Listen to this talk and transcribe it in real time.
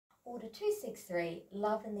Order 263,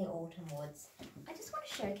 Love in the Autumn Woods. I just want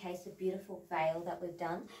to showcase a beautiful veil that we've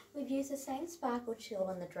done. We've used the same sparkle chill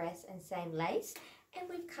on the dress and same lace, and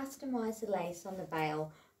we've customised the lace on the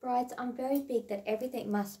veil. Brides, I'm very big that everything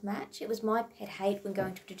must match. It was my pet hate when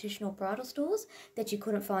going to traditional bridal stores that you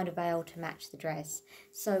couldn't find a veil to match the dress.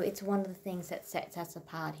 So it's one of the things that sets us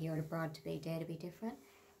apart here at A Bride to Be Dare to Be Different.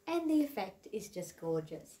 And the effect is just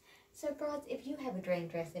gorgeous. So brides, if you have a dream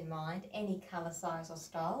dress in mind, any colour, size or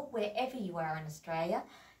style, wherever you are in Australia,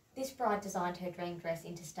 this bride designed her dream dress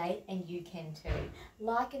interstate and you can too.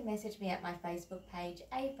 Like and message me at my Facebook page,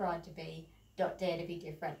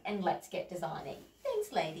 abridetobe.daretobedifferent, and let's get designing.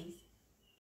 Thanks ladies.